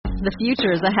The future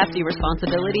is a hefty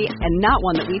responsibility and not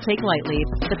one that we take lightly.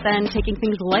 But then taking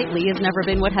things lightly has never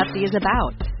been what Hefty is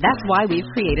about. That's why we've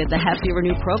created the Hefty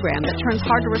Renew program that turns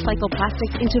hard-to-recycle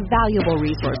plastics into valuable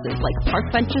resources like park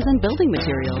benches and building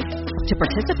materials. To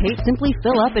participate, simply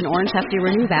fill up an orange Hefty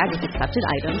Renew bag with accepted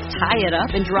items, tie it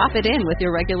up, and drop it in with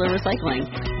your regular recycling.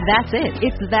 That's it.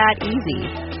 It's that easy.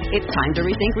 It's time to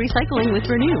rethink recycling with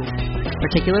Renew.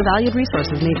 Particular valued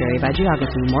resources may vary by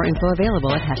geography. More info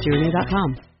available at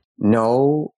heftyrenew.com.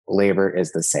 No labor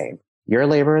is the same. Your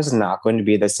labor is not going to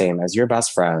be the same as your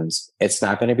best friend's. It's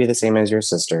not going to be the same as your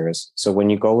sister's. So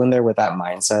when you go in there with that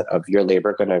mindset of your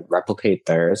labor going to replicate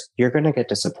theirs, you're going to get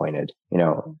disappointed.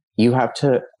 You have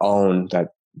to own that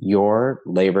your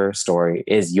labor story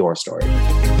is your story.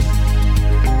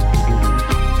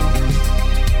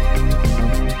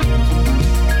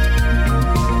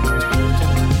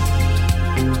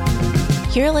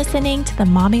 You're listening to the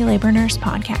Mommy Labor Nurse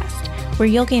podcast, where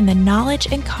you'll gain the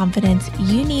knowledge and confidence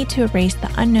you need to erase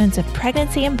the unknowns of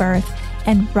pregnancy and birth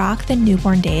and rock the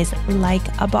newborn days like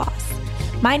a boss.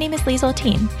 My name is Liesl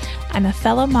Teen. I'm a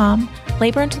fellow mom,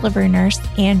 labor and delivery nurse,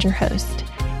 and your host.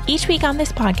 Each week on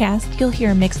this podcast, you'll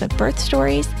hear a mix of birth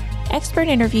stories, expert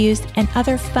interviews, and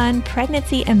other fun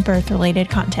pregnancy and birth-related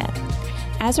content.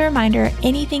 As a reminder,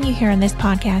 anything you hear on this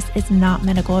podcast is not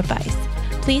medical advice.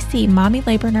 Please see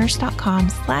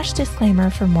mommylabornurse.com/disclaimer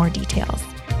for more details.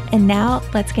 And now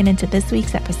let's get into this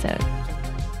week's episode.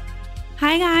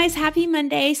 Hi guys, happy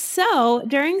Monday. So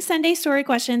during Sunday Story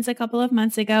Questions a couple of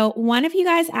months ago, one of you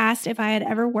guys asked if I had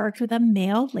ever worked with a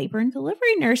male labor and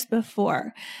delivery nurse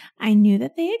before. I knew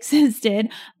that they existed,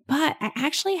 but I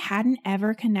actually hadn't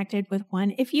ever connected with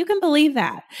one, if you can believe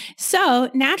that. So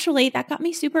naturally, that got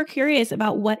me super curious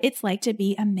about what it's like to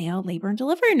be a male labor and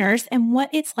delivery nurse and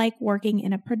what it's like working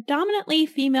in a predominantly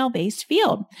female-based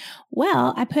field.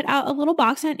 Well, I put out a little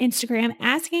box on Instagram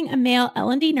asking a male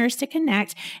L&D nurse to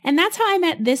connect, and that's how I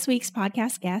met this week's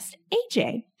podcast guest,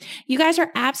 AJ. You guys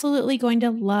are absolutely going to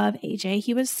love AJ.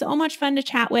 He was so much fun to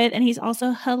chat with, and he's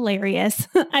also hilarious.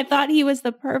 I thought he was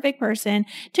the perfect person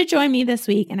to join me this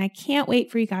week, and I can't wait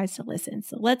for you guys to listen.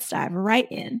 So let's dive right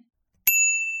in.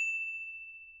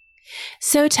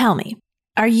 So tell me,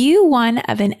 are you one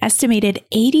of an estimated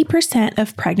 80%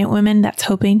 of pregnant women that's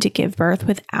hoping to give birth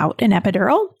without an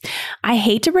epidural? I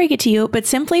hate to break it to you, but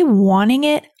simply wanting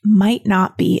it might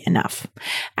not be enough.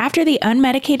 After the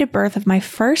unmedicated birth of my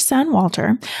first son,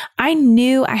 Walter, I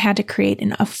knew I had to create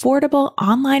an affordable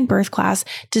online birth class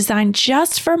designed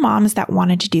just for moms that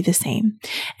wanted to do the same.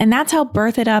 And that's how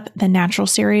Birth It Up, the Natural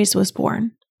series, was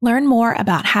born. Learn more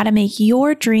about how to make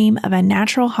your dream of a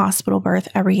natural hospital birth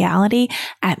a reality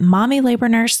at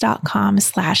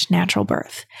mommylabornurse.com/natural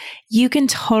birth. You can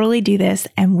totally do this,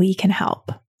 and we can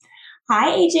help. Hi,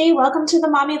 AJ. Welcome to the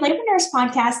Mommy Labor Nurse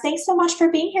podcast. Thanks so much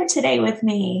for being here today with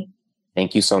me.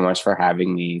 Thank you so much for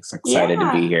having me. So excited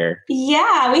to be here.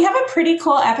 Yeah, we have a pretty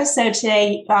cool episode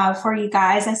today for you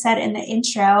guys. I said in the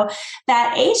intro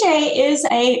that AJ is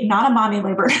not a mommy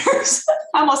labor nurse.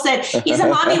 I almost said he's a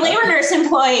mommy labor nurse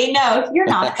employee. No, you're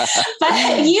not.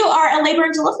 But you are a labor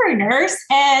and delivery nurse,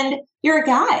 and you're a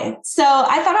guy. So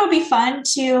I thought it would be fun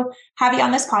to have you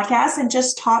on this podcast and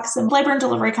just talk some labor and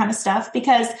delivery kind of stuff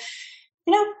because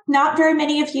not very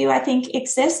many of you, I think,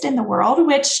 exist in the world,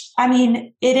 which, I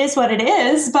mean, it is what it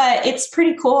is, but it's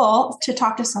pretty cool to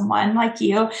talk to someone like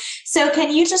you. So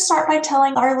can you just start by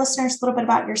telling our listeners a little bit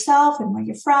about yourself and where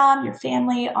you're from, your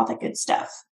family, all that good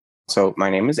stuff? So my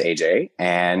name is AJ,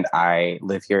 and I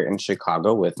live here in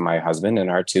Chicago with my husband and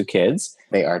our two kids.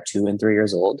 They are 2 and 3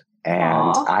 years old.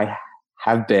 And Aww. I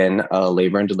have been a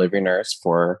labor and delivery nurse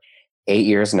for 8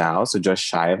 years now, so just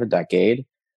shy of a decade.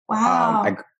 Wow.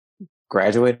 I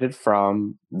graduated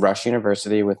from Rush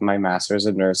University with my master's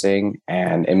in nursing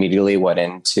and immediately went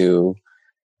into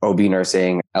OB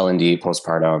nursing, L&D,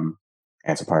 postpartum,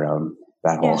 antepartum,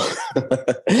 that whole.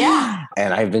 Yeah.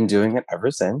 And I've been doing it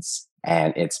ever since.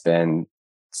 And it's been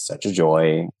such a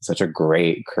joy, such a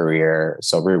great career,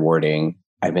 so rewarding.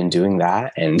 I've been doing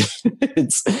that and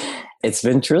it's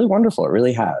been truly wonderful. It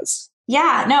really has.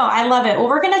 Yeah, no, I love it. Well,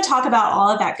 we're going to talk about all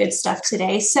of that good stuff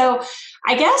today. So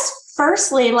I guess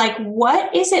firstly,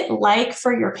 what is it like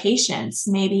for your patients?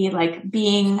 Maybe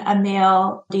being a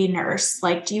male D nurse,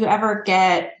 do you ever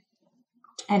get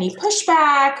any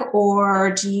pushback or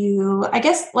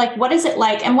what is it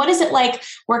like? And what is it like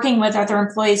working with other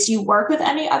employees? Do you work with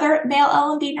any other male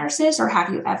L&D nurses or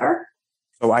have you ever?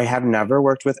 So I have never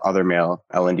worked with other male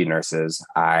L&D nurses.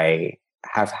 I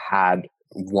have had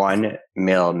one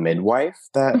male midwife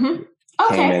that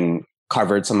came and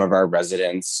covered some of our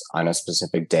residents on a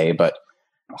specific day, but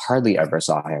hardly ever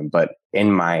saw him. But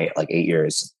in my 8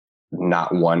 years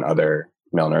not one other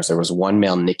male nurse. There was one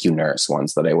male NICU nurse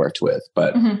once that I worked with,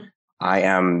 but I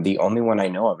am the only one I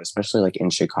know of, especially like in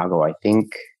Chicago. I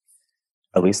think,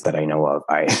 at least that I know of,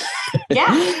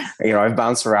 I've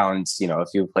bounced around, a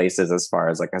few places as far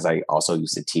as like, as I also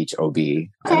used to teach OB and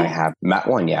I haven't met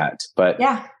one yet, but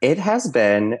it has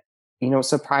been,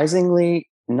 surprisingly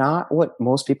not what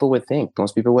most people would think.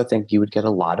 Most people would think you would get a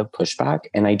lot of pushback,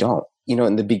 and I don't.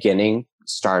 In the beginning,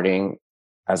 starting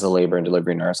as a labor and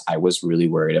delivery nurse, I was really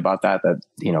worried about that. That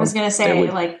I was going to say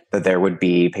that there would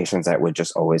be patients that would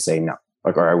just always say no,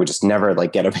 or I would just never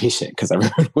get a patient because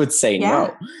everyone would say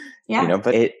no. Yeah.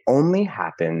 But it only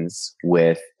happens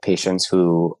with patients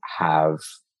who have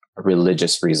a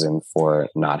religious reason for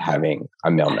not having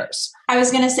a male nurse. I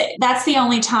was going to say that's the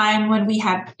only time when we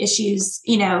have issues,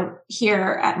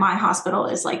 here at my hospital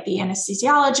is like the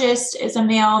anesthesiologist is a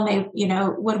male and they,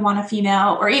 would want a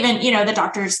female, or even, the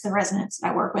doctors, the residents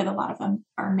that I work with, a lot of them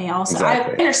are male. So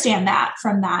exactly. I understand that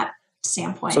from that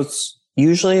standpoint. So it's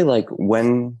usually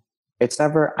when it's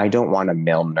never, I don't want a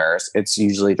male nurse. It's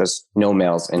usually just no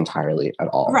males entirely at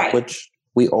all, right. Which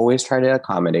we always try to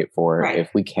accommodate for if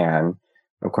we can.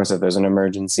 Of course, if there's an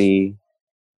emergency,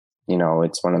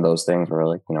 it's one of those things where we're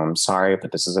like, I'm sorry,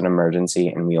 but this is an emergency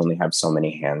and we only have so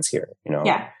many hands here,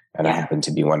 and I happen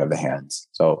to be one of the hands.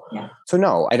 So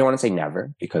no, I don't want to say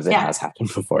never because it has happened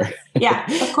before. Yeah,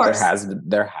 of course.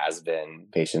 There has been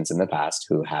patients in the past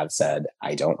who have said,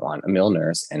 I don't want a male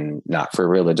nurse, and not for a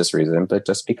religious reason, but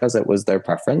just because it was their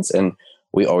preference, and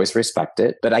we always respect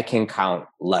it. But I can count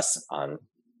less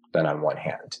than on one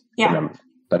hand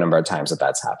the number of times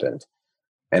that's happened.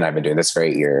 And I've been doing this for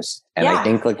 8 years. And I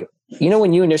think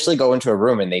when you initially go into a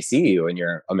room and they see you and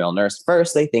you're a male nurse,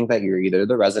 first they think that you're either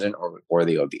the resident or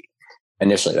the OB.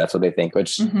 Initially, that's what they think,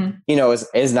 which,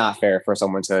 is not fair for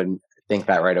someone to think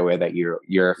that right away, that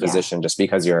you're a physician just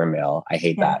because you're a male. I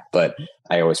hate that. But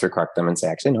I always correct them and say,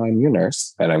 actually, no, I'm your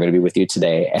nurse and I'm going to be with you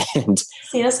today. And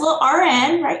see this little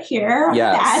RN right here.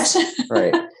 Yes,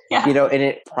 right.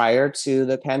 And prior to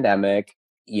the pandemic,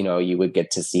 you would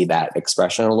get to see that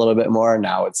expression a little bit more.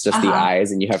 Now it's just the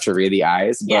eyes and you have to read the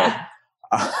eyes. But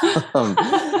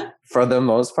for the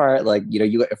most part,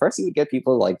 at first you would get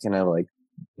people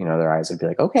their eyes would be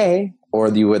like, okay. Or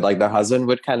you would their husband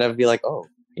would kind of be like, oh,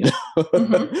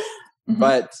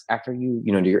 But after you,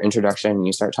 do your introduction and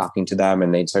you start talking to them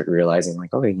and they start realizing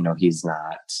okay, he's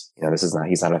not,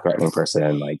 he's not a threatening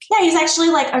person. He's actually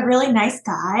a really nice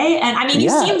guy. And I mean, you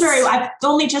seem I've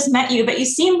only just met you, but you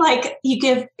seem like you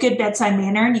give good bedside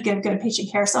manner and you give good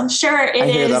patient care. So I'm sure it is. I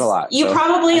hear that a lot. You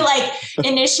probably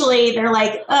initially they're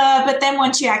but then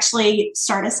once you actually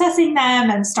start assessing them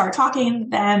and start talking to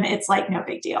them, it's no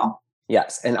big deal.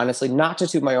 Yes. And honestly, not to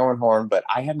toot my own horn, but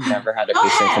I have never had a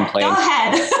patient complain. Go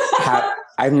ahead.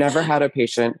 I've never had a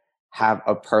patient have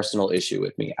a personal issue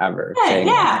with me ever. Saying,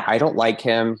 I don't like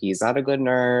him. He's not a good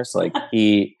nurse.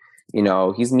 He's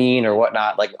mean or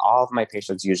whatnot. All of my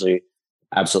patients usually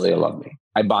absolutely love me.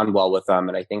 I bond well with them.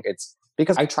 And I think it's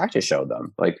because I try to show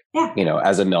them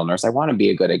as a male nurse, I want to be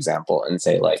a good example and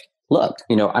say look,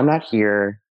 I'm not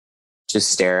here to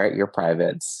stare at your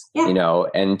privates,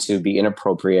 and to be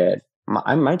inappropriate.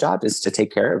 My job is to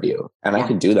take care of you. And I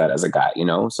can do that as a guy,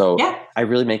 So I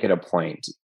really make it a point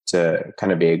to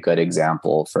kind of be a good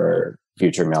example for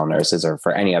future male nurses or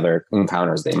for any other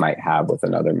encounters they might have with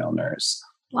another male nurse.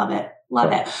 Love it.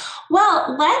 Love it.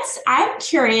 Well, I'm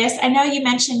curious. I know you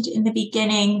mentioned in the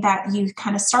beginning that you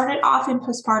kind of started off in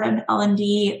postpartum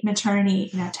L&D,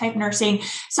 maternity, type nursing.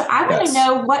 So I want to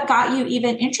know what got you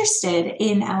even interested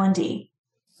in L&D.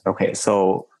 Okay.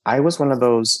 So I was one of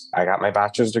those, I got my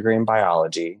bachelor's degree in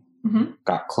biology,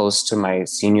 got close to my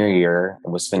senior year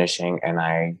and was finishing, and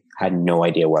I had no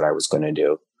idea what I was going to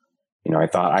do. I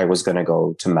thought I was going to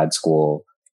go to med school,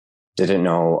 didn't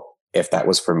know if that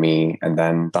was for me, and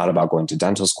then thought about going to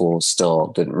dental school,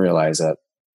 still didn't realize that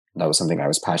was something I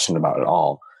was passionate about at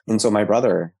all. And so my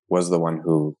brother was the one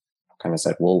who kind of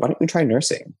said, well, why don't you try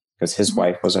nursing? Because his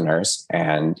wife was a nurse,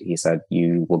 and he said,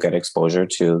 you will get exposure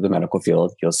to the medical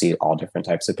field. You'll see all different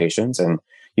types of patients, and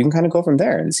you can kind of go from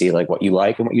there and see what you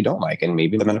like and what you don't like. And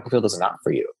maybe the medical field is not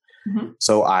for you.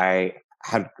 So I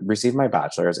had received my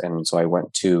bachelor's. And so I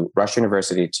went to Rush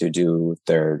University to do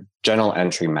their general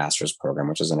entry master's program,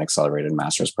 which is an accelerated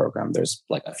master's program. There's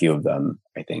a few of them,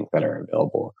 I think, that are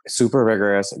available. Super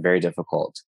rigorous, very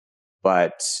difficult.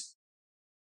 But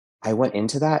I went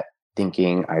into that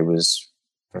thinking I was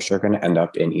for sure going to end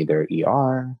up in either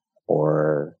ER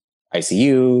or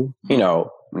ICU,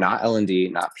 not L&D,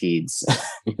 not peds,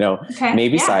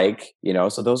 maybe psych,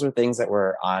 so those were things that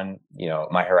were on,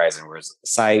 my horizon was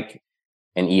psych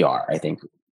and ER, I think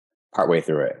partway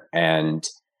through it. And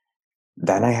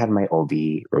then I had my OB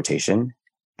rotation,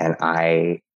 and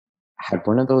I had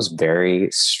one of those very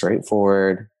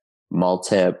straightforward,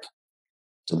 multip,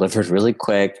 delivered really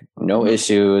quick, no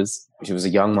issues. She was a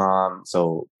young mom,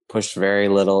 so pushed very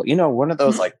little. One of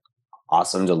those like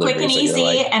awesome deliveries. Quick and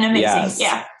easy and amazing. Yes.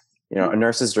 Yeah. A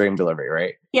nurse's dream delivery,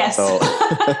 right? Yes. So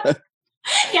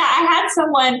yeah, I had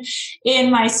someone in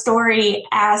my story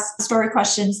ask story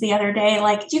questions the other day,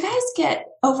 like, do you guys get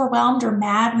overwhelmed or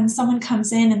mad when someone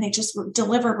comes in and they just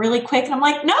deliver really quick? And I'm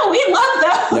like, no, we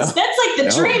love those. No, that's like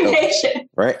the dream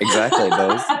patient. Right, exactly.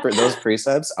 Those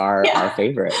precepts are our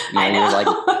favorite. You're like,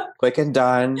 quick and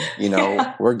done,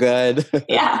 we're good.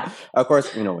 Yeah. Of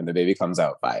course, when the baby comes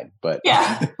out, fine. But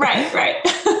yeah, right.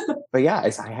 But yeah,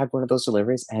 I had one of those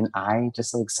deliveries and I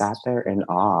just like sat there in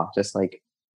awe, just like,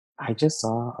 I just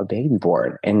saw a baby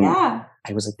born, and I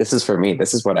was like, this is for me.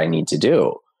 This is what I need to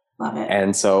do. Love it.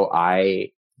 And so I,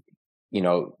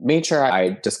 made sure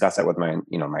I discussed that with my,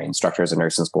 my instructors in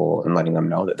nursing school and letting them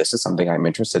know that this is something I'm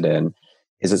interested in.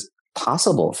 Is it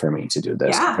possible for me to do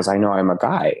this? Because I know I'm a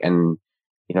guy. And,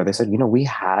 they said, we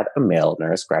had a male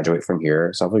nurse graduate from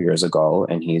here several years ago,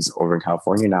 and he's over in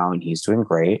California now and he's doing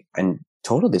great. And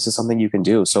totally, this is something you can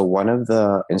do. So one of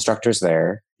the instructors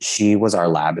there, she was our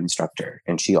lab instructor,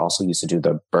 and she also used to do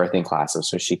the birthing classes.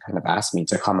 So she kind of asked me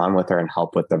to come on with her and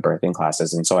help with the birthing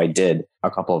classes. And so I did a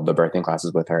couple of the birthing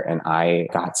classes with her, and I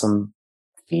got some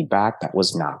feedback that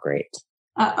was not great.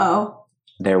 Uh-oh.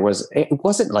 It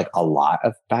wasn't like a lot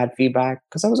of bad feedback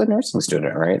because I was a nursing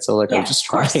student, right? So like, I was just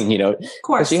trying,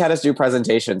 because she had us do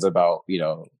presentations about,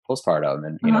 postpartum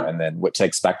and, and then what to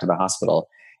expect in the hospital.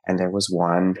 And there was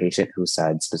one patient who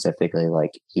said specifically,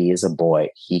 like, he is a boy.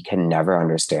 He can never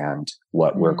understand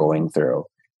what we're going through.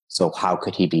 So how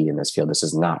could he be in this field? This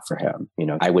is not for him.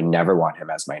 I would never want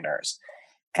him as my nurse.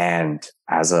 And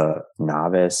as a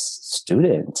novice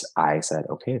student, I said,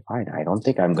 okay, fine. I don't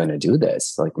think I'm going to do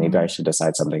this. Like, maybe I should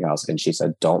decide something else. And she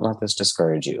said, don't let this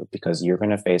discourage you, because you're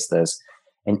going to face this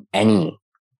in any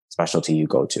specialty you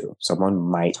go to. Someone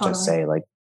might just say, like,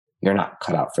 you're not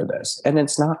cut out for this. And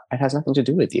it has nothing to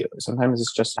do with you. Sometimes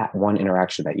it's just that one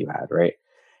interaction that you had, right?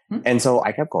 Mm-hmm. And so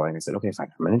I kept going. I said, okay,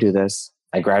 fine, I'm going to do this.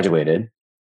 I graduated.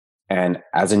 And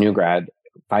as a new grad,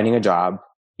 finding a job,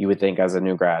 you would think as a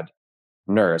new grad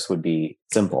nurse would be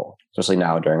simple, especially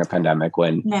now during a pandemic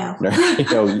when,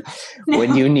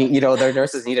 when you need, their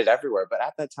nurses needed everywhere. But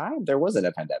at that time, there wasn't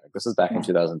a pandemic. This was back in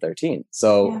 2013.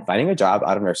 So finding a job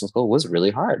out of nursing school was really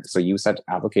hard. So you sent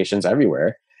applications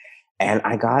everywhere. And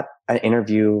I got an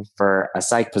interview for a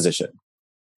psych position.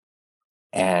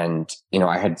 And,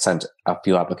 I had sent a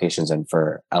few applications in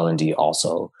for L&D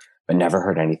also, but never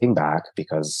heard anything back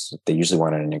because they usually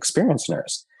wanted an experienced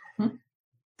nurse. Mm-hmm.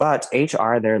 But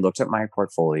HR there looked at my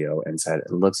portfolio and said,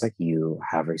 it looks like you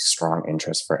have a strong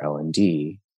interest for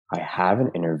L&D. I have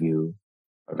an interview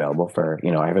available for,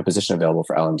 I have a position available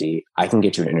for L&D. I can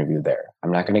get you an interview there.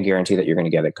 I'm not going to guarantee that you're going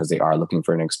to get it because they are looking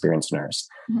for an experienced nurse.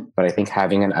 Mm-hmm. But I think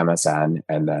having an MSN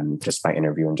and then just my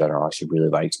interview in general, she really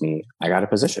liked me. I got a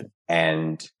position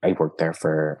and I worked there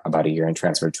for about a year and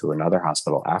transferred to another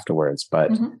hospital afterwards.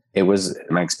 But it was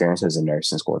my experiences in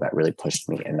nursing school that really pushed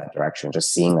me in that direction.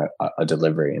 Just seeing a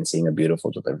delivery and seeing a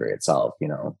beautiful delivery itself,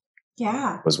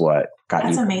 was what got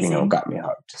me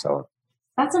hooked. So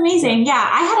that's amazing. Yeah,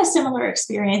 I had a similar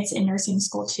experience in nursing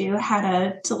school too. Had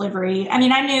a delivery. I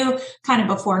mean, I knew kind of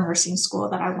before nursing school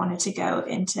that I wanted to go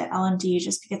into L&D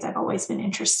just because I've always been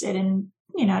interested in,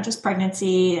 just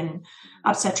pregnancy and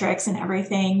obstetrics and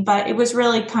everything. But it was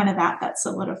really kind of that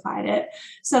solidified it.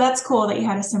 So that's cool that you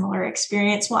had a similar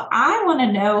experience. Well, I want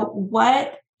to know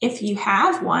if you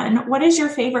have one, what is your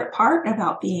favorite part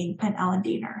about being an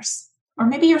L&D nurse? Or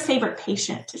maybe your favorite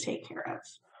patient to take care of,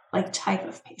 like type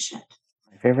of patient.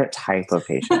 Favorite type of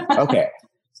patient. Okay.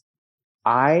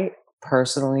 I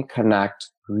personally connect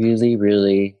really,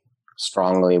 really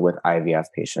strongly with IVF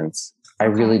patients. I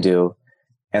really do.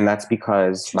 And that's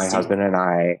because my husband and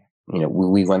I,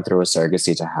 we went through a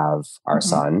surrogacy to have our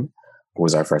son, who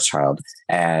was our first child.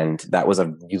 And that was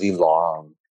a really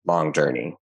long, long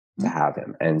journey to have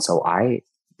him. And so I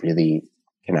really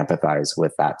can empathize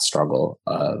with that struggle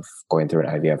of going through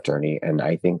an IVF journey. And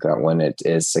I think that when it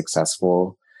is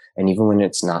successful, and even when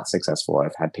it's not successful,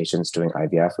 I've had patients doing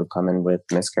IVF who've come in with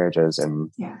miscarriages and,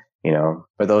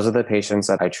 but those are the patients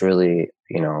that I truly,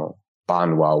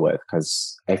 bond well with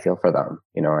because I feel for them,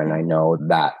 and I know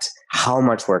that how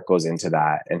much work goes into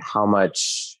that and how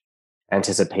much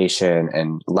anticipation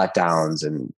and letdowns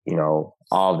and,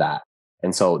 all of that.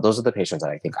 And so those are the patients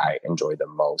that I think I enjoy the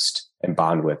most and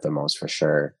bond with the most for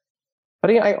sure.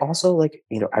 But I also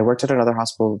I worked at another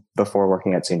hospital before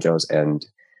working at St. Joe's, and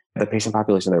the patient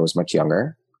population there was much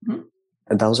younger. Mm-hmm.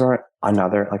 those are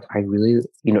another, like, I really,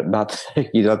 not,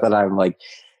 that I'm like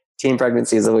teen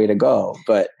pregnancy is the way to go,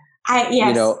 but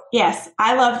yes.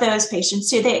 I love those patients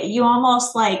too. You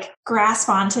almost like grasp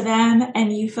onto them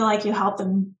and you feel like you help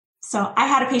them. So I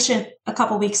had a patient a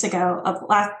couple weeks ago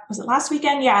was it last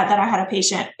weekend? Yeah, that I had a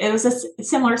patient. It was a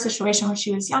similar situation where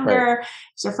she was younger. Right. It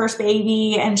was her first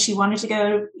baby and she wanted to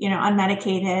go,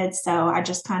 unmedicated. So I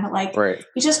just kind of like,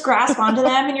 you just grasp onto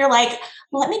them and you're like,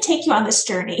 let me take you on this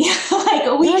journey.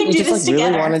 Like we can do this together.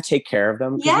 Really want to take care of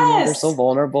them. Yes. They're so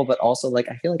vulnerable, but also like,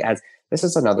 I feel like this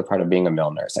is another part of being a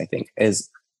male nurse, I think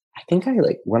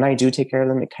when I do take care of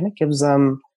them, it kind of gives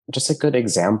them just a good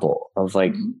example of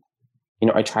like,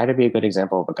 I try to be a good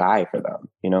example of a guy for them,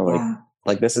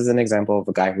 like this is an example of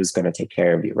a guy who's going to take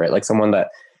care of you, right? Like someone that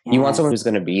you want someone who's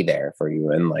going to be there for you.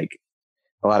 And like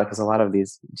because a lot of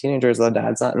these teenagers, the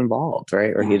dad's not involved,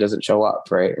 right? Or he doesn't show up,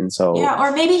 right? And so,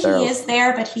 or maybe he is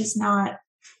there, but he's not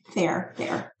there.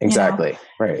 Exactly.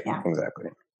 Right. Yeah.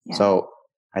 Exactly. Yeah. So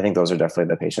I think those are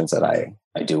definitely the patients that I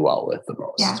do well with the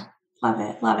most. Yeah. Love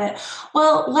it.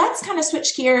 Well, let's kind of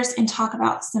switch gears and talk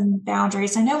about some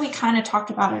boundaries. I know we kind of talked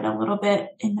about it a little bit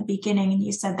in the beginning, and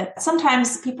you said that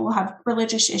sometimes people have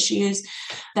religious issues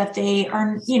that they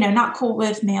are, not cool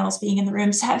with males being in the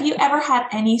rooms. Have you ever had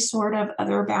any sort of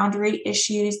other boundary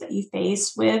issues that you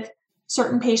face with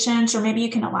certain patients, or maybe you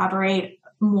can elaborate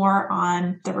more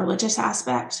on the religious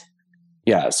aspect?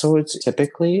 Yeah. So it's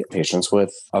typically patients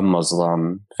with a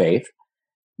Muslim faith,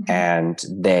 and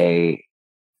they,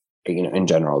 in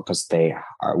general, because they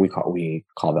are, we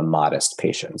call them modest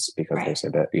patients because they say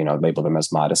that, label them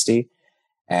as modesty.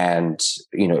 And,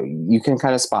 you can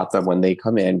kind of spot them when they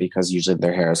come in because usually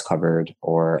their hair is covered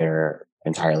or they're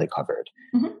entirely covered.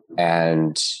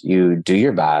 And you do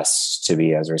your best to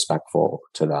be as respectful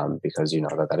to them because you know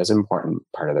that is an important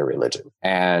part of their religion.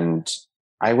 And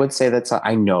I would say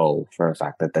I know for a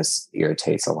fact that this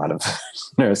irritates a lot of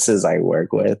nurses I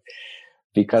work with,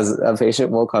 because a patient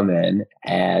will come in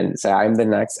and say, I'm the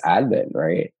next admin,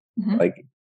 right? Like,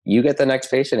 you get the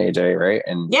next patient, AJ, right?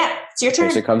 And it's your turn.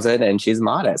 Patient comes in and she's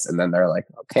modest. And then they're like,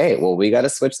 okay, well, we got to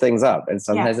switch things up. And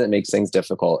sometimes it makes things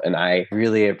difficult. And I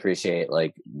really appreciate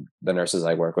like the nurses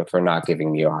I work with for not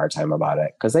giving me a hard time about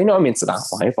it. Because they know, it's not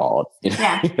my fault.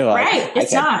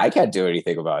 I can't do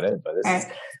anything about it,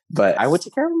 but I would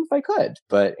take care of them if I could.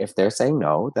 But if they're saying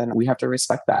no, then we have to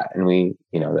respect that. And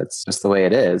that's just the way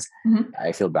it is.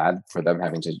 I feel bad for them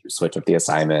having to switch up the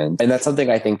assignment. And that's something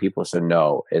I think people should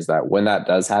know, is that when that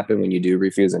does happen, when you do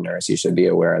refuse a nurse, you should be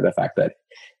aware of the fact that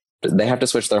they have to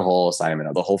switch their whole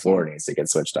assignment. The whole floor needs to get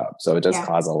switched up. So it does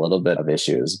cause a little bit of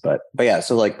issues. But yeah,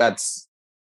 so like that's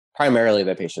primarily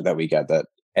the patient that we get that.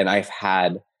 And I've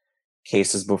had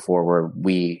cases before where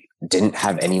we didn't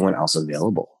have anyone else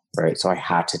available. Right. So I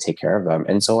had to take care of them.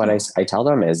 And so what I tell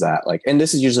them is that like, and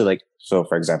this is usually like, so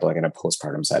for example, like in a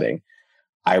postpartum setting,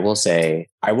 I will say,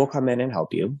 I will come in and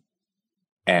help you.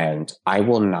 And I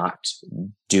will not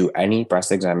do any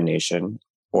breast examination,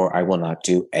 or I will not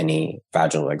do any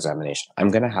vaginal examination. I'm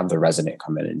going to have the resident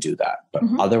come in and do that. But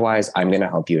otherwise, I'm going to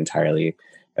help you entirely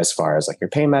as far as like your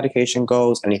pain medication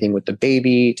goes, anything with the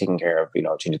baby, taking care of,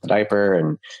 changing the diaper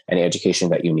and any education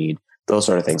that you need, those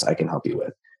sort of things I can help you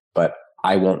with. But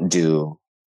I won't do,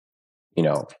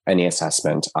 any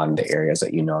assessment on the areas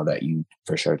that that you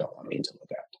for sure don't want me to look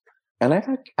at.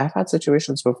 And I've had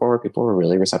situations before where people were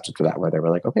really receptive to that, where they were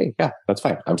like, okay, yeah, that's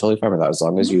fine. I'm totally fine with that. As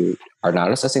long as you are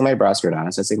not assessing my breast, you're not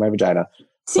assessing my vagina.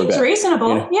 Seems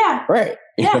reasonable. Yeah. Right.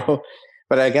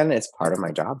 But again, it's part of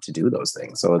my job to do those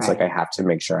things. So it's like, I have to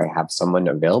make sure I have someone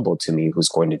available to me who's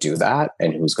going to do that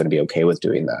and who's going to be okay with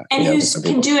doing that. And who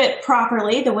can do it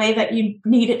properly, the way that you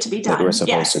need it to be done. Like we're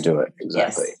supposed to do it.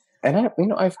 Exactly. Yes. And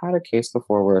I've had a case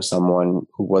before where someone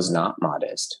who was not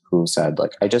modest, who said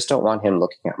like, I just don't want him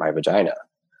looking at my vagina.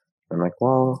 I'm like,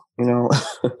 well,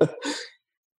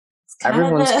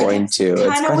 everyone's going to.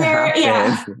 It's going to happen.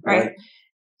 Yeah. Right.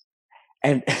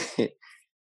 And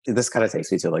this kind of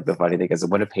takes me to like the funny thing is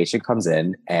when a patient comes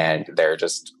in and they're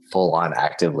just full on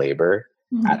active labor,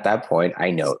 at that point, I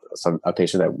know a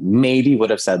patient that maybe would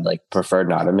have said like preferred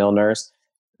not a male nurse.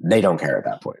 They don't care at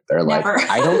that point. They're like,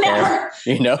 I don't care.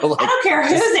 Like, I don't care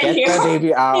who's in here. Get the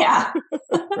baby out. Yeah.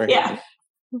 Right? Yeah.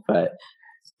 But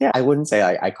yeah, I wouldn't say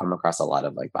I come across a lot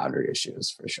of like boundary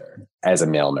issues for sure. As a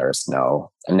male nurse,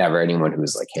 no. And never anyone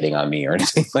who's like hitting on me or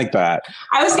anything like that.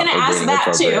 I was going to ask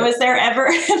that too. Has there ever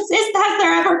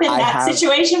been that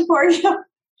situation for you?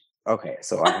 Okay,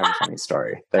 so I have a funny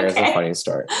story. There's a funny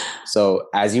story. So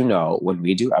as you know, when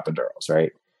we do epidurals,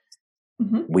 right?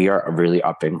 We are really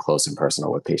up and close and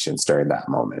personal with patients during that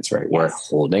moment, right? Yes. We're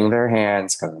holding their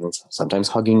hands, sometimes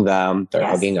hugging them. They're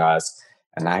hugging us.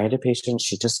 And I had a patient,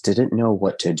 she just didn't know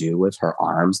what to do with her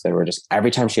arms. They were just,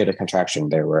 every time she had a contraction,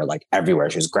 they were like everywhere.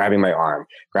 She was grabbing my arm,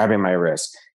 grabbing my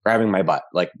wrist, grabbing my butt,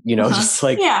 like, just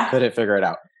like couldn't figure it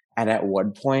out. And at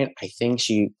one point, I think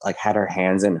she like had her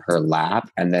hands in her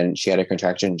lap, and then she had a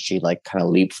contraction. She like kind of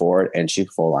leaped forward and she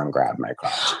full on grabbed my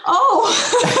crotch. Oh.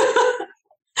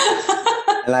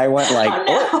 And I went like,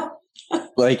 oh, no.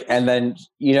 Like, and then,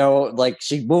 like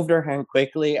she moved her hand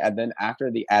quickly. And then at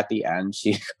the end,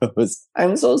 she goes,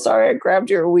 "I'm so sorry, I grabbed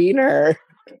your wiener."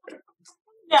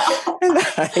 No. And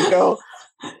I go,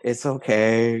 "It's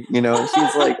okay."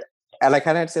 She's like, and I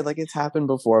kind of had to say like, it's happened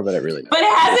before, but it really, but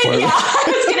it hasn't. Yeah. I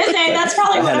was going to say, that's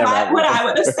probably what I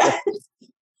would have said.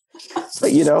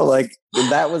 But like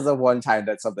that was the one time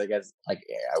that something as like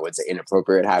I would say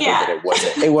inappropriate happened,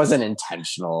 but it wasn't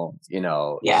intentional. She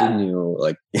knew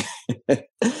like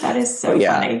that is so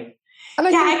funny. And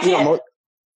I can't.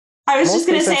 I was just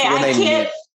going to say I can't.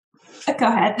 Go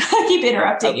ahead. I keep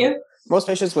interrupting you. Most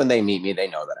patients when they meet me, they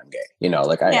know that I'm gay.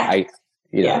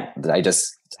 I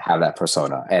just have that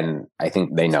persona, and I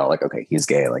think they know like, okay, he's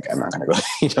gay. Like I'm not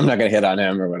going to hit on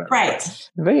him or whatever. Right.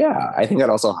 But yeah, I think that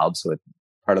also helps with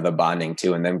part of the bonding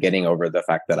too, and them getting over the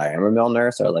fact that I am a male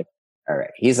nurse. Or like, all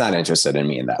right, he's not interested in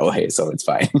me in that way, so it's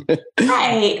fine.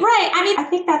 Right. I mean, I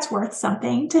think that's worth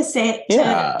something to say.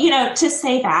 To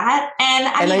say that, and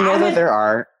I know that there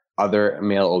are other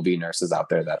male OB nurses out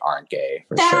there that aren't gay.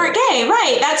 Aren't gay,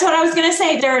 right? That's what I was going to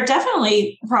say. There are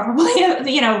definitely probably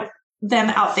them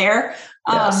out there.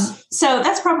 Yes. So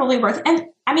that's probably worth. And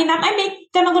I mean, that might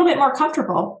make them a little bit more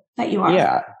comfortable that you are.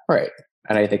 Yeah. Right.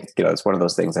 And I think, it's one of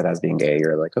those things that as being gay,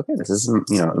 you're like, okay, this is, in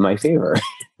my favor.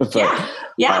 But,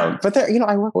 yeah. But there,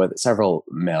 I work with several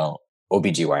male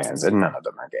OBGYNs and none of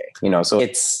them are gay, so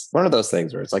it's one of those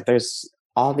things where it's like, there's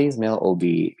all these male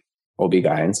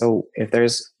OB-GYNs. So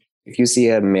if you see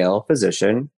a male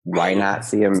physician, why not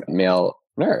see a male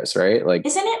nurse, right? Like,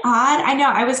 isn't it odd? I know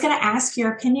I was going to ask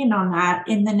your opinion on that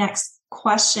in the next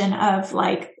question of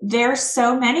like, there's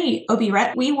so many I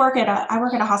work at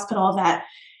a hospital that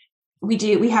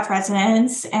we have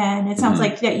residents, and it sounds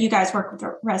like that you guys work with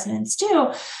residents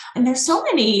too. And there's so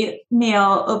many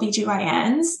male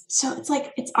OBGYNs. So it's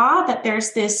like, it's odd that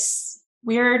there's this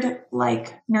weird,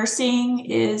 like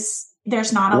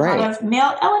there's not a lot of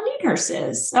male L&D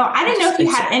nurses. So I didn't know if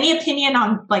you had any opinion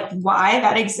on like why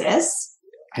that exists.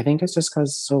 I think it's just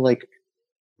because like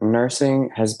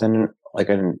nursing has been like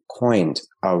coined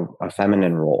a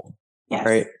feminine role. Yes.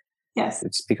 Right. Yes.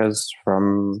 It's because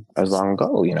from as long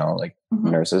ago,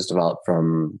 nurses developed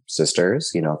from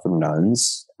sisters, from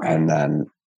nuns, and then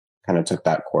kind of took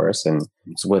that course. And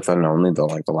it's within only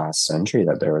the last century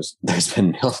that there's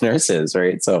been male nurses,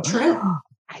 right? So true.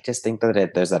 I just think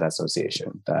that there's that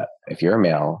association that if you're a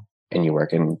male and you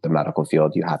work in the medical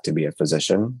field, you have to be a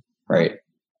physician, right?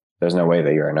 There's no way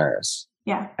that you're a nurse.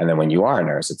 Yeah. And then when you are a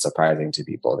nurse, it's surprising to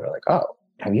people. They're like, oh,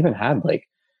 I've even had like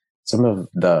some of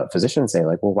the physicians say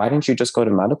like, well, why didn't you just go to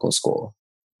medical school?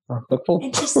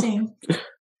 Interesting.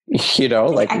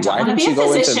 Like why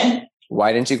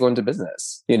didn't you go into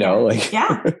business? Like,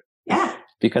 yeah.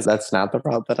 Because that's not the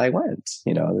route that I went,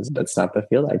 that's not the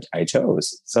field I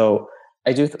chose. So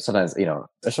I do sometimes,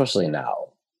 especially now,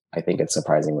 I think it's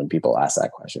surprising when people ask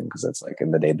that question, because it's like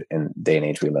in the day and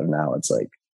age we live now, it's like,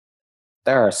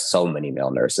 there are so many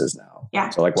male nurses now. Yeah.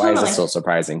 So like, why is it so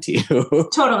surprising to you?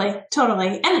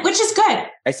 Totally. And which is good.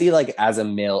 I see like as a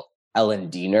male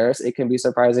L&D nurse, it can be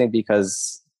surprising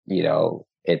because,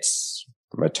 it's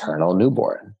maternal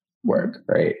newborn work,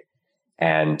 right?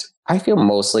 And I feel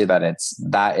mostly that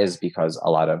is because a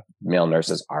lot of male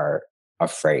nurses are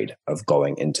afraid of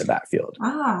going into that field.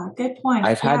 Ah, good point.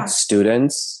 I've had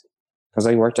students, because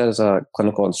I worked as a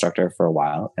clinical instructor for a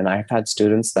while, and I've had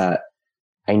students that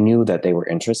I knew that they were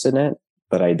interested in it,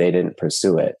 but they didn't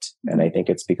pursue it. And I think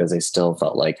it's because they still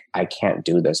felt like, I can't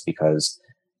do this because,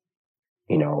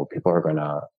 people are going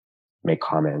to make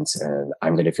comments and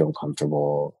I'm going to feel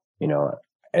uncomfortable,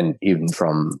 and even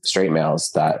from straight males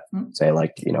that say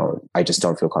like, I just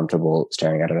don't feel comfortable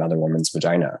staring at another woman's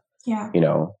vagina. Yeah.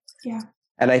 Yeah.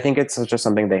 And I think it's just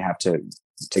something they have to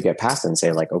get past and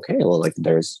say like, okay, well, like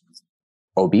there's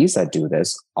OBs that do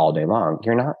this all day long.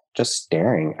 You're not just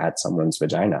staring at someone's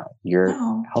vagina. You're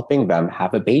helping them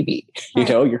have a baby. Right.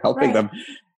 You're helping them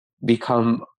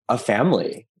become a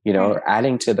family, or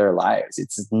adding to their lives.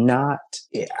 It's not,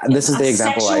 this is the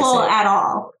example I say. At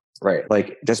all. Right.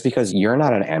 Like just because you're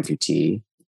not an amputee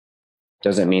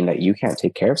doesn't mean that you can't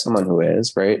take care of someone who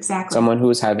is, right? Exactly. Someone who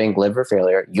is having liver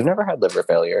failure. You've never had liver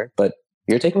failure, but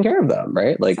you're taking care of them,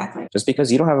 right? Like just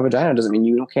because you don't have a vagina doesn't mean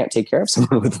you can't take care of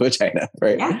someone with a vagina,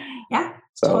 right? Yeah.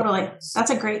 So, totally. That's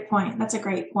a great point.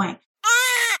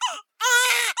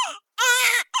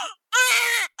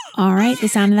 All right, the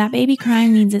sound of that baby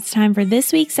crying means it's time for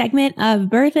this week's segment of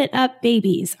Birth It Up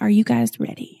Babies. Are you guys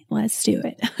ready? Let's do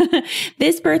it.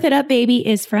 This Birth It Up baby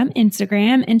is from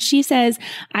Instagram, and she says,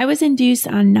 I was induced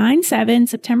on 9/7,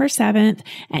 September 7th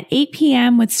at 8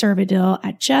 p.m. with Cervidil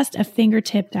at just a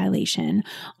fingertip dilation.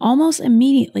 Almost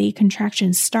immediately,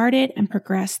 contractions started and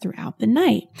progressed throughout the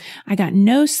night. I got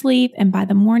no sleep, and by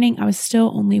the morning, I was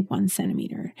still only 1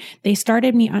 centimeter. They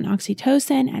started me on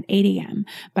oxytocin at 8 a.m.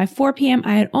 By 4 p.m.,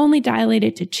 I had only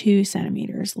dilated to 2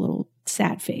 centimeters, a little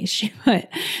sad face, she put.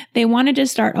 They wanted to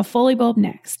start a Foley bulb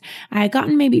next. I had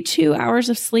gotten maybe 2 hours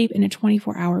of sleep in a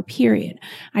 24-hour period.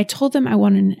 I told them I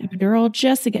wanted an epidural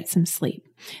just to get some sleep.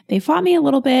 They fought me a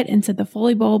little bit and said the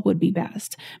Foley bulb would be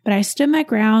best, but I stood my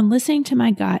ground, listening to my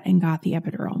gut, and got the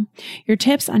epidural. Your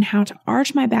tips on how to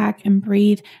arch my back and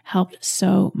breathe helped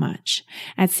so much.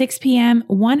 At 6 p.m.,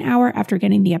 1 hour after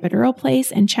getting the epidural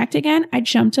placed and checked again, I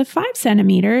jumped to 5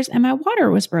 centimeters and my water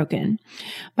was broken.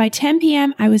 By 10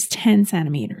 p.m., I was 10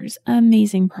 centimeters.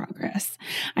 Amazing progress.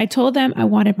 I told them I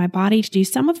wanted my body to do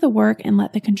some of the work and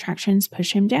let the contractions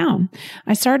push him down.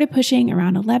 I started pushing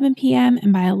around 11 p.m.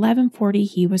 and by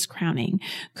 11:40, he was crowning.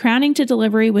 Crowning to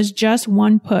delivery was just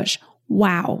one push.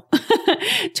 Wow.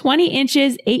 20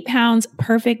 inches, 8 pounds,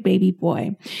 perfect baby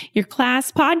boy. Your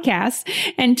class, podcasts,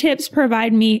 and tips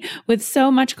provide me with so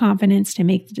much confidence to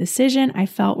make the decision I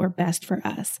felt were best for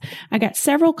us. I got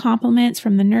several compliments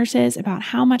from the nurses about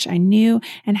how much I knew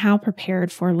and how prepared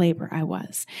for labor I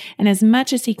was. And as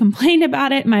much as he complained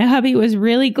about it, my hubby was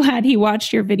really glad he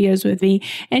watched your videos with me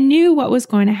and knew what was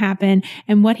going to happen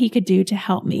and what he could do to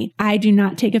help me. I do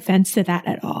not take offense to that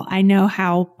at all. I know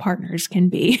how partners can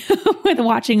be with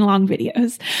watching long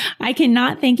videos. I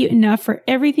cannot thank you enough for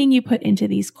everything you put into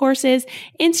these courses,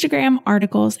 Instagram,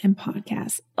 articles, and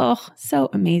podcasts. Oh, so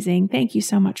amazing. Thank you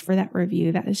so much for that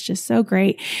review. That is just so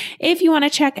great. If you want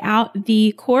to check out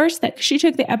the course that she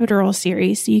took, the epidural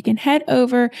series, so you can head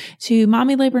over to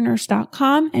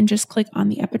mommylabornurse.com and just click on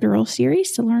the epidural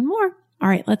series to learn more. All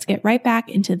right, let's get right back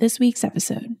into this week's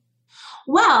episode.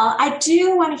 Well, I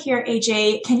do want to hear,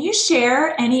 AJ, can you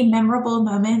share any memorable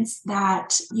moments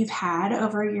that you've had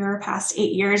over your past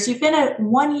 8 years? You've been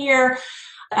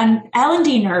an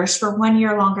L&D nurse for 1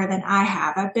 year longer than I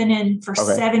have. I've been in for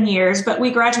 7 years, but we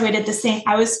graduated the same.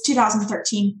 I was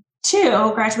 2013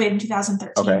 too, graduated in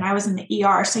 2013, and I was in the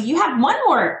ER. So you have 1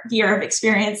 more year of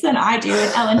experience than I do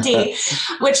in L&D,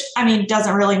 which, I mean,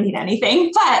 doesn't really mean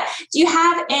anything. But do you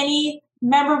have any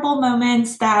memorable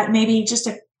moments that maybe just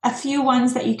a few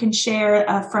ones that you can share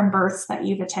from births that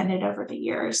you've attended over the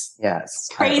years? Yes.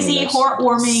 Crazy,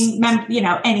 heartwarming,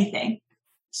 anything.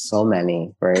 So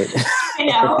many, right? I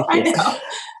know.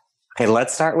 Okay,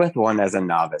 let's start with one as a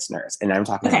novice nurse. And I'm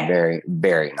talking very,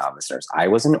 very novice nurse. I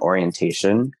was in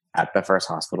orientation at the first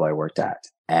hospital I worked at.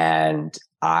 And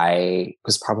I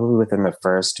was probably within the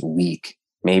first week,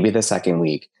 maybe the second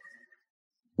week,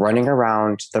 running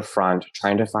around the front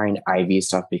trying to find IV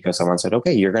stuff because someone said,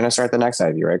 okay, you're going to start the next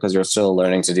IV, right? Because you're still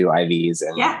learning to do IVs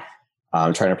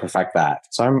and trying to perfect that.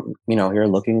 So I'm, here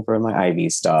looking for my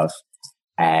IV stuff,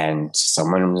 and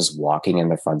someone was walking in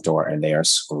the front door and they are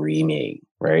screaming,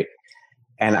 right?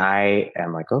 And I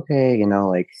am like, okay,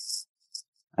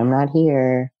 I'm not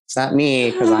here. It's not me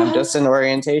because I'm just in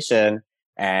orientation.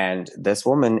 And this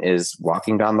woman is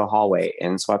walking down the hallway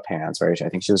in sweatpants, right? I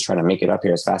think she was trying to make it up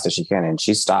here as fast as she can. And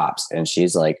she stops and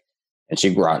she's like, and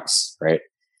she grunts, right?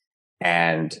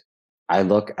 And I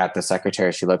look at the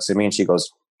secretary. She looks at me and she goes,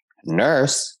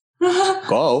 nurse,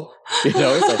 go. It's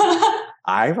like,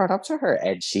 I run up to her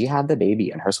and she had the baby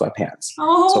in her sweatpants.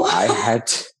 Oh. So I had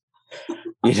to,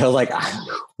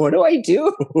 what do I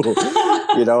do?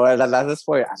 And at this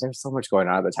point, there's so much going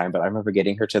on at the time, but I remember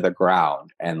getting her to the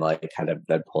ground and kind of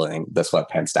then pulling the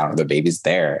sweatpants down and the baby's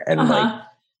there. And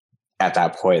at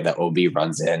that point, the OB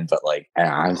runs in, but and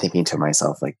I'm thinking to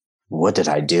myself, what did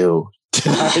I do? Do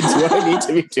I need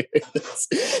to be doing this?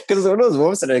 Because one of those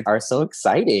moments that are so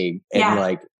exciting and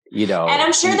and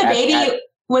I'm sure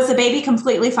was the baby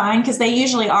completely fine? Because they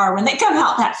usually are when they come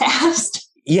out that fast.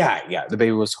 Yeah. The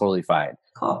baby was totally fine.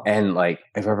 Cool. And I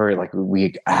remember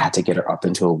I had to get her up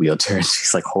into a wheelchair and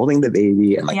she's holding the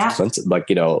baby and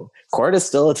cord is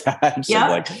still attached.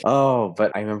 Yeah.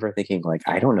 But I remember thinking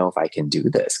I don't know if I can do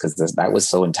this because that was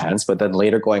so intense. But then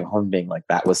later going home being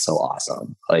that was so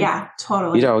awesome. Yeah,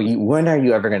 totally. When are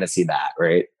you ever going to see that?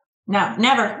 Right. No,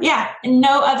 never. Yeah.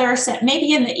 No other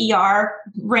maybe in the ER,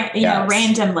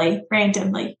 randomly,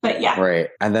 but yeah. Right.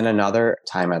 And then another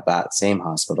time at that same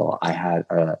hospital, I had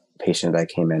a patient that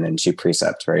came in and she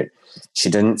precepted, right? She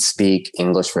didn't speak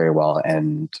English very well.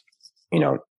 And,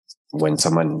 when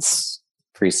someone's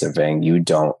pre-sieving, you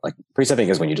don't like pre-sieving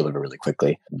is when you deliver really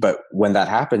quickly. But when that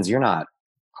happens, you're not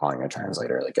calling a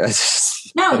translator. Like,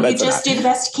 no, you just do the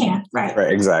best you can. Right.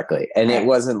 Right. Exactly. And right. It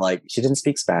wasn't like she didn't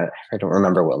speak Spanish. I don't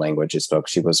remember what language she spoke.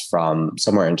 She was from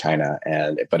somewhere in China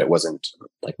but it wasn't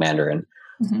like Mandarin,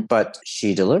 but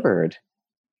she delivered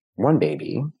one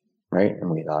baby. Right. And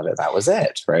we thought that was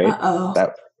it. Right.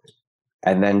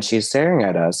 And then she's staring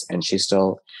at us and she's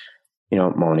still,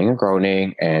 moaning and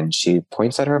groaning, and she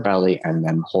points at her belly and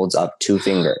then holds up 2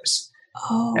 fingers.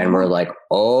 Oh. And we're like,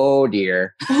 oh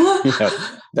dear,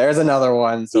 there's another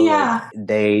one. So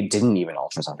they didn't even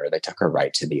ultrasound her. They took her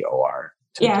right to the OR.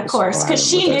 Of course. Because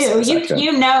she knew,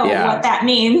 you know what that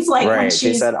means. Like right. When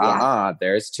she said,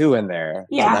 there's 2 in there.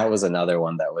 Yeah. So that was another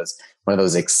one that was one of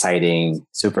those exciting,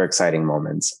 super exciting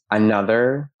moments.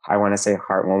 Another, I want to say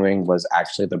heartwarming, was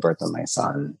actually the birth of my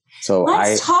son. So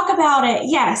let's talk about it.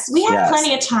 Yes. We have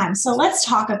plenty of time. So let's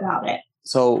talk about it.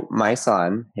 So my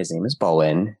son, his name is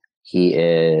Bowen. He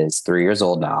is 3 years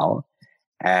old now.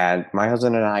 And my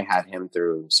husband and I had him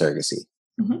through surrogacy.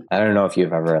 I don't know if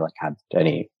you've ever had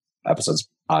any episodes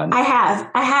on. I have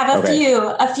a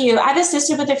few. I have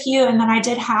assisted with a few, and then I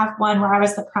did have one where I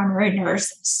was the primary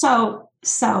nurse. So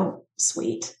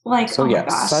sweet. Like, oh my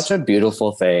gosh. Such a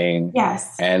beautiful thing.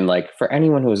 Yes. And for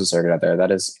anyone who is a surrogate out there,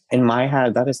 that is, in my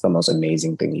head, that is the most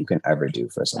amazing thing you can ever do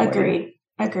for someone. Agreed.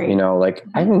 I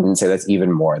can even say that's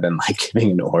even more than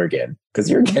giving an organ, because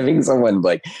you're giving someone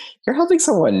you're helping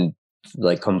someone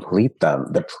complete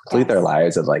their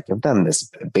lives and give them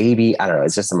this baby. I don't know.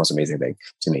 It's just the most amazing thing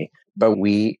to me. But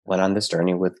we went on this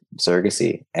journey with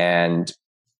surrogacy, and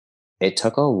it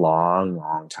took a long,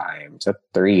 long time. It took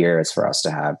 3 years for us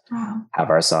to have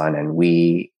our son. And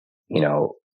we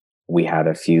had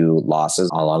a few losses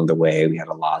along the way. We had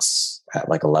a loss at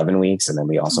 11 weeks. And then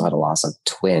we also had a loss of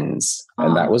twins.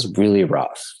 And that was really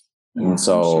rough. Yeah, and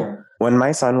so when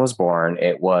my son was born,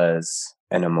 it was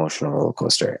an emotional roller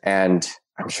coaster. And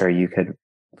I'm sure you could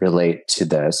relate to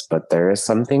this, but there is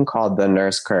something called the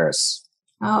nurse curse.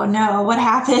 Oh no, what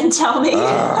happened? Tell me.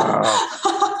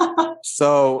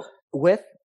 So with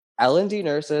L&D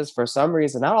nurses, for some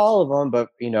reason, not all of them, but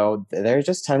there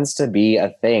just tends to be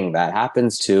a thing that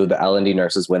happens to the L&D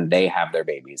nurses when they have their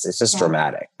babies. It's just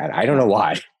dramatic. And I don't know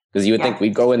why, because you would think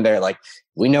we'd go in there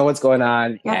we know what's going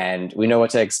on and we know what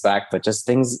to expect, but just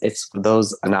it's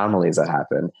those anomalies that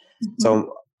happen.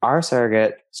 So our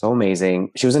surrogate, so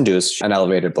amazing. She was induced an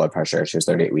elevated blood pressure. She was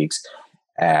 38 weeks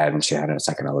and she had a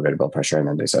second elevated blood pressure. And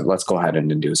then they said, let's go ahead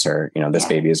and induce her. This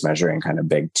baby is measuring kind of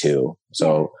big too.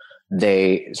 So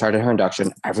they started her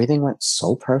induction. Everything went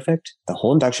so perfect. The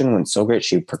whole induction went so great.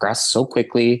 She progressed so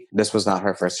quickly. This was not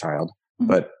her first child.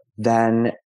 But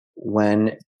then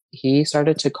when he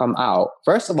started to come out,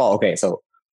 first of all, so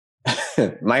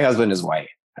my husband is white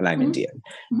and I'm Indian.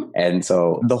 And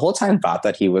so the whole time thought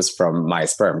that he was from my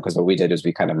sperm, because what we did is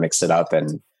we kind of mixed it up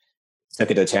and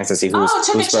took it a chance to see whose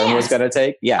sperm was going to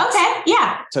take. Yeah. Okay.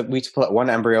 Yeah. So we put one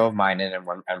embryo of mine in and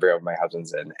one embryo of my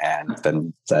husband's in, and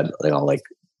then said,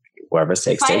 whoever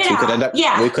takes. We could end up.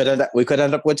 Yeah. We could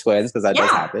end up with twins, because that does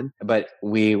happen. But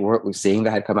we were seeing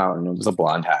the head come out, and it was a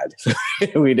blonde head.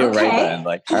 We did right then.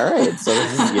 All right. So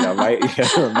this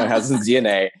is my husband's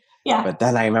DNA. Yeah. But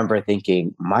then I remember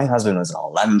thinking, my husband was an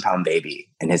 11-pound baby,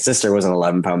 and his sister was an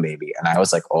 11-pound baby, and I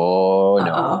was like, oh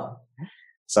no.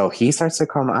 So he starts to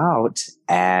come out,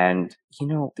 and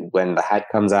when the head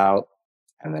comes out,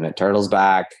 and then it turtles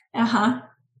back.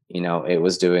 It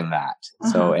was doing that.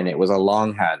 So, and it was a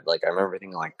long head. I remember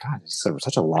thinking God, it's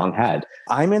such a long head.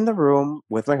 I'm in the room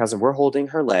with my husband. We're holding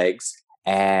her legs,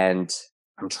 and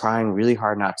I'm trying really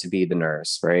hard not to be the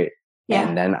nurse. Right. Yeah.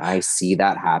 And then I see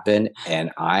that happen,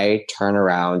 and I turn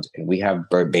around, and we have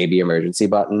baby emergency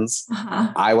buttons.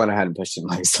 I went ahead and pushed it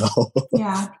myself.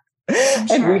 Yeah.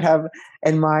 And we have,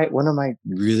 and one of my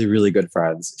really, really good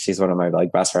friends, she's one of my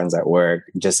best friends at work,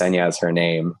 Jasenia is her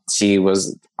name. She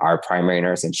was our primary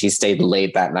nurse, and she stayed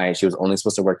late that night. She was only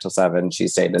supposed to work till 7. She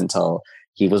stayed until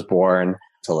he was born,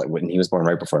 when he was born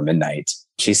right before midnight.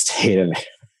 She stayed, and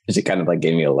she kind of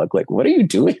gave me a look what are you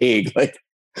doing?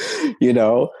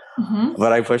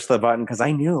 But I pushed the button because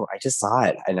I just saw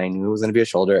it, and I knew it was going to be a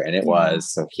shoulder, and it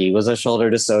was. So he was a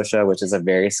shoulder dystocia, which is a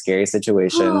very scary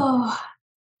situation.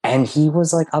 And he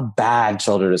was a bad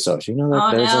shoulder dystocia.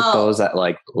 There's those that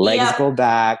legs go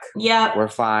back. Yeah. We're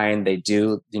fine. They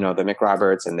do, the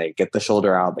McRoberts, and they get the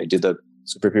shoulder out. They do the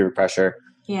suprapubic pressure.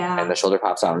 Yeah. And the shoulder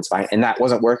pops out and it's fine. And that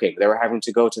wasn't working. They were having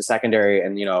to go to secondary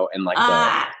and,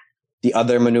 the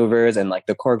other maneuvers and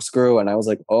the corkscrew. And I was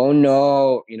like, oh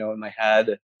no, in my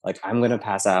head, I'm going to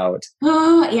pass out.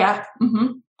 Yeah.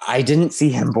 I didn't see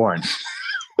him born.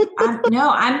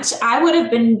 I would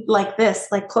have been like this,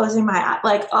 like closing my eye,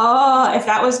 like, oh, if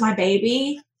that was my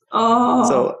baby. Oh.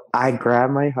 So I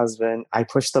grabbed my husband. I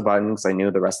pushed the button because I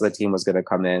knew the rest of the team was going to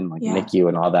come in, like NICU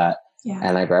and all that. Yeah.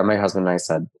 And I grabbed my husband and I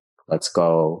said, let's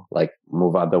go, like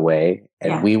move out of the way.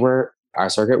 And our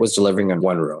surrogate was delivering in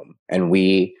one room and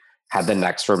we had the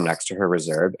next room next to her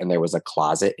reserved. And there was a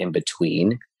closet in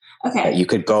between. Okay. You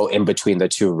could go in between the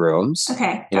two rooms.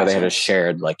 Okay. You know, they had a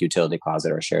shared like utility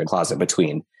closet or a shared closet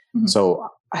between. Mm-hmm. So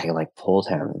I like pulled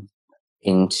him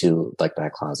into like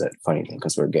that closet. Funny thing,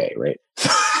 because we're gay, right?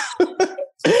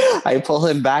 I pull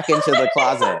him back into the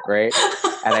closet, right?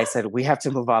 And I said, we have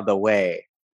to move out of the way.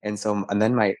 And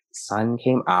then my son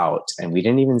came out and we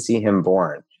didn't even see him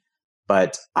born.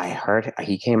 But I heard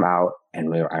he came out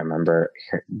and I remember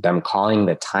them calling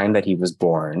the time that he was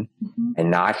born and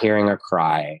not hearing a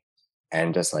cry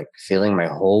and just like feeling my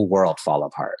whole world fall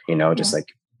apart, you know, just like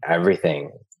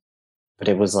everything. But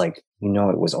it was like, you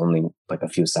know, it was only like a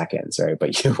few seconds, right?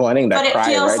 But you're wanting that cry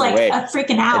right away. But it feels like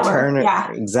a freaking hour.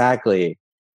 Yeah. Exactly.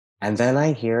 And then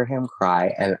I hear him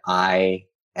cry and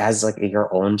as like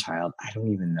your own child, I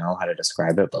don't even know how to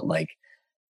describe it, but like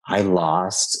I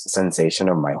lost sensation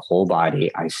of my whole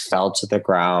body. I fell to the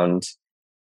ground.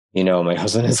 You know, my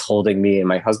husband is holding me and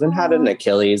my husband had an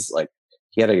Achilles, like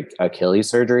he had an Achilles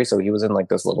surgery. So he was in like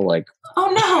this little like, oh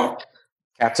no,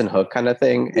 Captain Hook kind of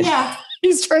thing. Yeah.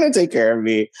 He's trying to take care of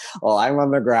me while I'm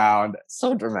on the ground.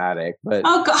 So dramatic, but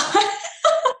oh God.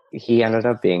 He ended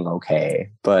up being okay,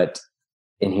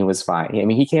 and he was fine. I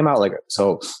mean, he came out like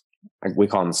we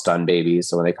call them stun babies.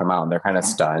 So when they come out and they're kind of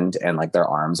stunned and like their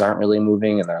arms aren't really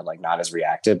moving and they're like not as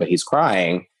reactive, but he's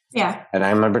crying. Yeah. And I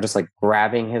remember just like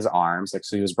grabbing his arms, like,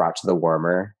 so he was brought to the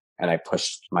warmer and I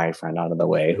pushed my friend out of the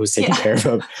way who's taking care of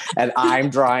him. And I'm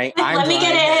drawing. Let me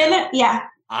get in. Yeah.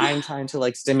 I'm trying to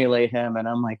like stimulate him. And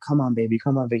I'm like, come on, baby,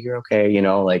 you're okay. You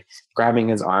know, like grabbing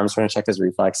his arms, trying to check his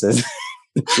reflexes.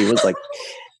 She was like,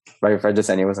 my friend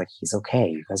Desenia was like, he's okay.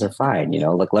 You guys are fine. You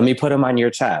know, like, let me put him on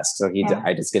your chest. So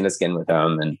I did skin to skin with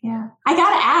him. And I got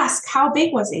to ask, how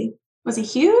big was he? Was he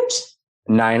huge?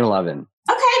 9'11".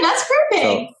 Okay. That's pretty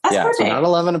big. So not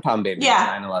 11 pound baby.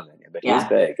 Yeah. 9'11". But he was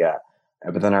big. Yeah.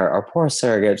 But then our poor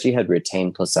surrogate, she had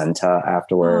retained placenta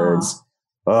afterwards.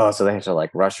 Oh, so they had to like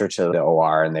rush her to the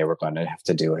OR and they were going to have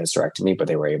to do a hysterectomy, but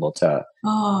they were able to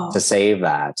save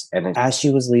that. And as she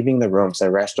was leaving the room, so I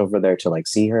rushed over there to like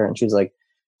see her and she was like,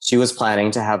 she was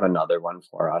planning to have another one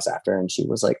for us after. And she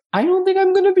was like, I don't think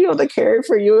I'm going to be able to care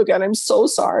for you again. I'm so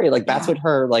sorry. Like that's what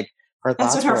her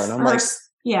thoughts were. And I'm like,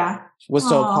 was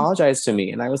to apologize to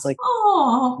me. And I was like,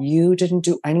 you didn't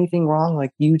do anything wrong.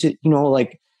 Like you did, you know,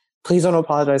 like, please don't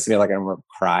apologize to me. Like I'm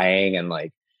crying and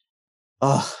like,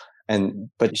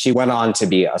 but she went on to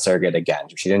be a surrogate again.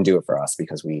 She didn't do it for us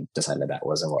because we decided that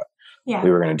wasn't what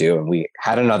we were going to do. And we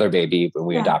had another baby when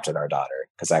we adopted our daughter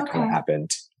because that kind of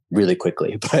happened really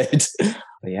quickly. But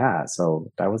yeah, so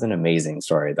that was an amazing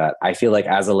story that I feel like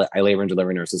as a labor and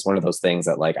delivery nurse is one of those things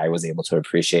that like I was able to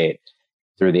appreciate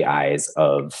through the eyes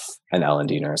of an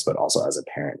L&D nurse, but also as a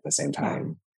parent at the same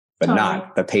time. But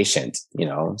not the patient, you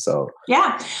know? So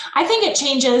yeah, I think it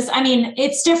changes. I mean,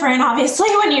 it's different, obviously,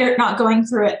 when you're not going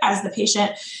through it as the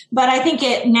patient, but I think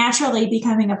it naturally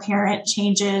becoming a parent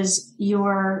changes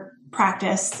your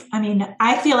practice. I mean,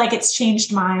 I feel like it's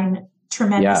changed mine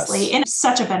tremendously in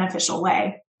such a beneficial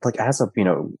way. Like as a, you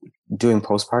know, doing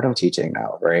postpartum teaching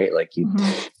now, right? Like you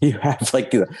have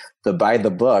like the by the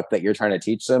book that you're trying to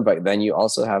teach them, but then you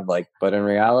also have like, but in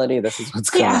reality, this is what's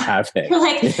going to happen. You're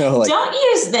like, you know, like, don't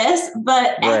use this,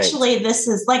 but actually this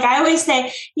is like, I always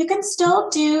say, you can still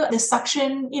do the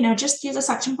suction, you know, just use a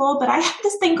suction bowl, but I have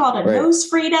this thing called a nose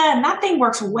Frida and that thing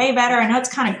works way better. I know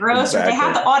it's kind of gross, or they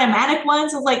have the automatic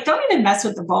ones. I was like, don't even mess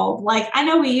with the bulb. Like, I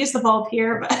know we use the bulb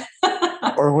here,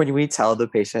 but. Or when we tell the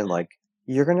patient, like,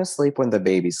 you're going to sleep when the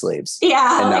baby sleeps.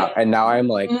 Yeah. And now I'm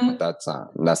like, that's not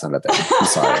a thing. I'm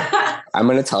sorry. I'm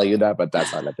going to tell you that, but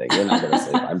that's not a thing. You're not going to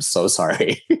sleep. I'm so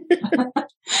sorry.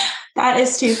 That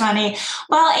is too funny.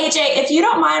 Well, AJ, if you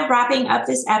don't mind wrapping up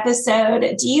this episode,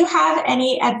 do you have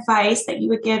any advice that you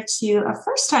would give to a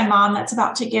first-time mom that's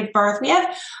about to give birth? We have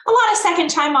a lot of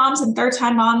second-time moms and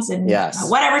third-time moms and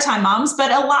whatever time moms,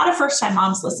 but a lot of first-time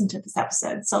moms listen to this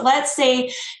episode. So let's say,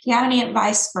 do you have any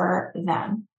advice for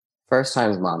them? First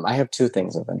time's mom. I have two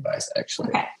things of advice, actually.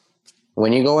 Okay.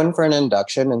 When you go in for an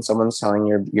induction and someone's telling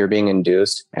you're being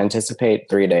induced, anticipate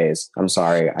 3 days. I'm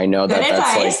sorry. I know that's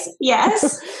advice. Like,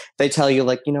 yes. They tell you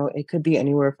like, you know, it could be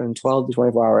anywhere from 12 to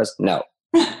 24 hours. No.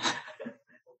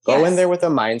 Go in there with a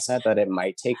mindset that it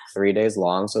might take 3 days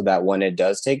long so that when it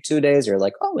does take 2 days, you're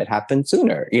like, oh, it happened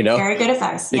sooner, you know? Very good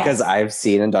advice. Because I've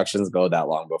seen inductions go that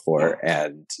long before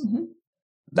and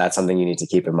that's something you need to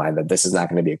keep in mind, that this is not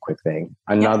going to be a quick thing.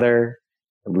 Another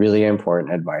really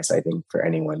important advice, I think, for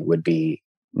anyone would be,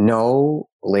 no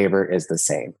labor is the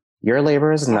same. Your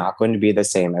labor is not going to be the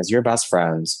same as your best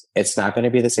friend's. It's not going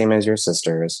to be the same as your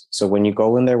sister's. So when you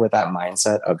go in there with that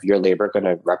mindset of your labor going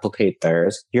to replicate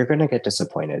theirs, you're going to get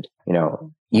disappointed.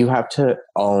 You have to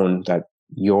own that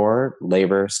your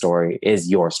labor story is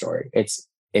your story. It's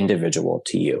individual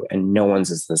to you, and no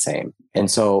one's is the same. And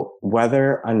so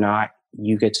whether or not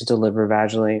you get to deliver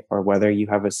vaginally or whether you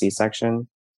have a C-section,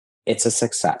 it's a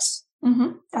success.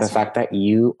 Mm-hmm. The fact that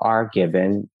you are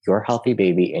given your healthy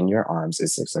baby in your arms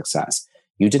is a success.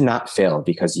 You did not fail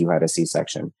because you had a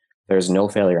C-section. There's no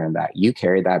failure in that. You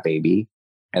carried that baby,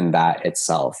 and that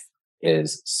itself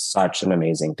is such an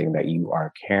amazing thing, that you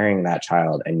are carrying that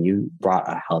child and you brought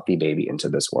a healthy baby into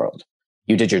this world.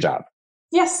 You did your job.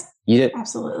 Yes, you did.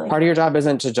 Absolutely. Part of your job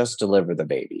isn't to just deliver the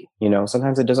baby.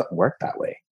 Sometimes it doesn't work that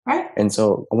way. Right. And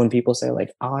so when people say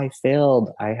like, oh, I failed,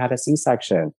 I had a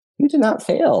C-section. You did not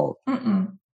fail.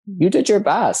 Mm-mm. You did your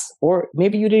best. Or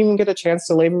maybe you didn't even get a chance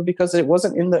to labor because it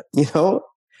wasn't in the, in the cards,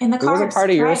 it wasn't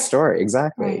part of your story.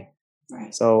 Exactly.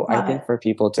 Right. So I think for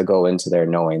people to go into there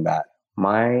knowing that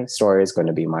my story is going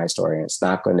to be my story, and it's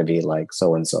not going to be like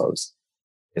so-and-so's,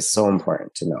 is so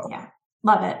important to know. Yeah.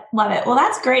 Love it. Love it. Well,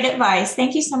 that's great advice.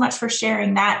 Thank you so much for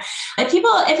sharing that.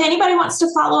 If anybody wants to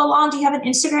follow along, do you have an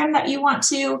Instagram that you want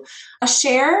to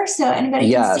share so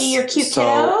anybody can see your cute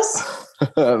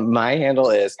kiddos? My handle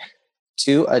is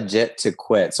too Ajit to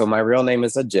quit. So my real name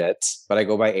is Ajit, but I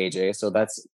go by AJ. So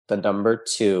that's the number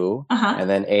 2 and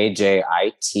then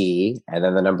AJIT, and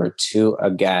then the number 2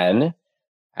 again,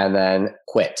 and then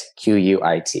quit,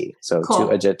 QUIT. So cool.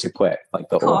 Too Ajit to quit, like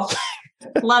the old.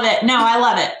 Love it. No, I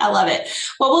love it. I love it.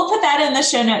 Well, we'll put that in the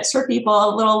show notes for people, a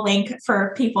little link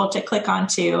for people to click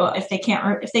onto if they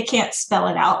can't spell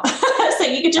it out. So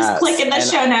you can just click in the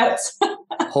show notes.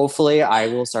 Hopefully I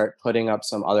will start putting up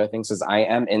some other things, because I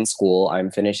am in school.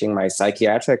 I'm finishing my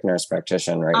psychiatric nurse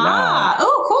practitioner right now.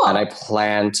 Oh, cool. And I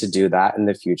plan to do that in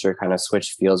the future, kind of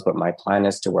switch fields, but my plan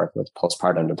is to work with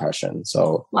postpartum depression.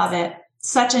 So love it.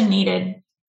 Such a needed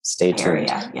stay tuned.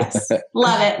 Yes.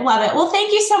 Love it. Love it. Well,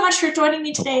 thank you so much for joining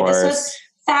me today. This was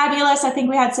fabulous. I think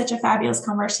we had such a fabulous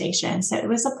conversation. So it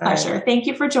was a pleasure. Right. Thank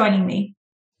you for joining me.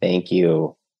 Thank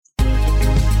you.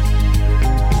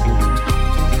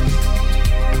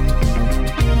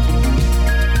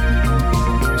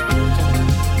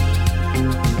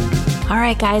 All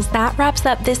right, guys, that wraps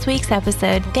up this week's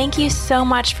episode. Thank you so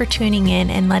much for tuning in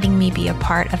and letting me be a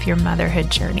part of your motherhood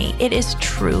journey. It is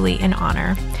truly an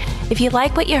honor. If you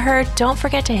like what you heard, don't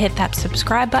forget to hit that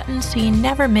subscribe button so you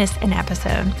never miss an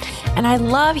episode. And I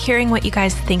love hearing what you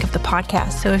guys think of the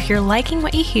podcast. So if you're liking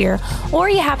what you hear or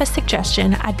you have a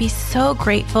suggestion, I'd be so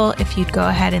grateful if you'd go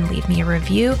ahead and leave me a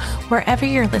review wherever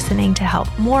you're listening to help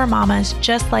more mamas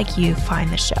just like you find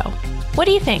the show. What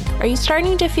do you think? Are you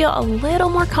starting to feel a little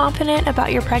more confident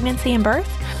about your pregnancy and birth?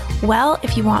 Well,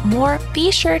 if you want more,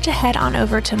 be sure to head on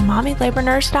over to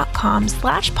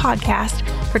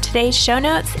mommylabornurse.com/podcast for today's show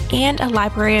notes and a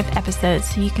library of episodes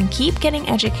so you can keep getting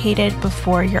educated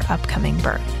before your upcoming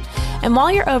birth. And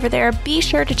while you're over there, be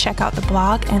sure to check out the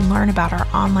blog and learn about our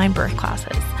online birth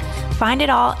classes. Find it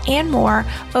all and more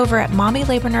over at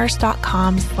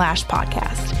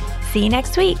mommylabornurse.com/podcast. See you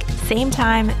next week, same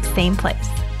time, same place.